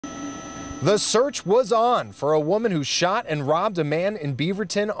The search was on for a woman who shot and robbed a man in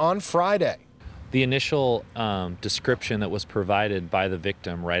Beaverton on Friday. The initial description that was provided by the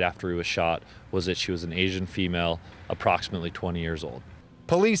victim right after he was shot was that she was an Asian female, approximately 20 years old.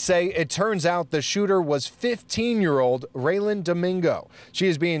 Police say it turns out the shooter was 15-year-old Raylan Domingo. She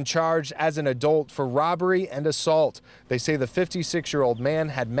is being charged as an adult for robbery and assault. They say the 56-year-old man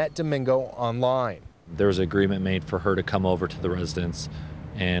had met Domingo online. There was an agreement made for her to come over to the residence,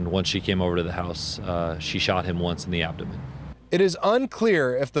 and once she came over to the house, she shot him once in the abdomen. It is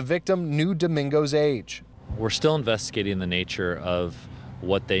unclear if the victim knew Domingo's age. We're still investigating the nature of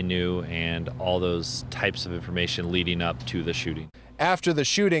what they knew and all those types of information leading up to the shooting. After the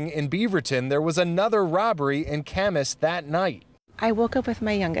shooting in Beaverton, there was another robbery in Camas that night. I woke up with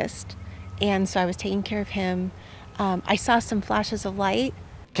my youngest, and so I was taking care of him. I saw some flashes of light.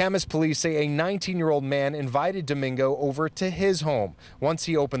 Camas police say a 19-year-old man invited Domingo over to his home. Once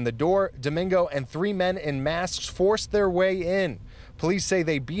he opened the door, Domingo and 3 men in masks forced their way in. Police say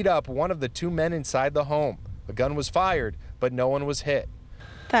they beat up one of the 2 men inside the home. A gun was fired, but no one was hit.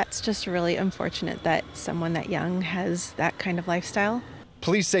 That's just really unfortunate that someone that young has that kind of lifestyle.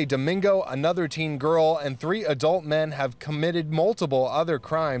 Police say Domingo, another teen girl, and 3 adult men have committed multiple other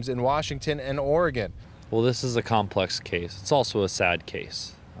crimes in Washington and Oregon. Well, this is a complex case. It's also a sad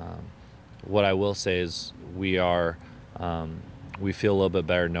case. What I will say is we feel a little bit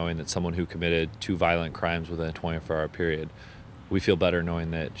better knowing that someone who committed 2 violent crimes within a 24-hour period, we feel better knowing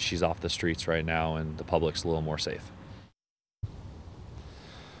that she's off the streets right now and the public's a little more safe.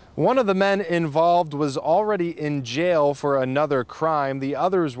 One of the men involved was already in jail for another crime. The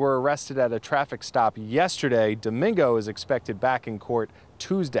others were arrested at a traffic stop yesterday. Domingo is expected back in court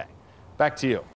Tuesday. Back to you.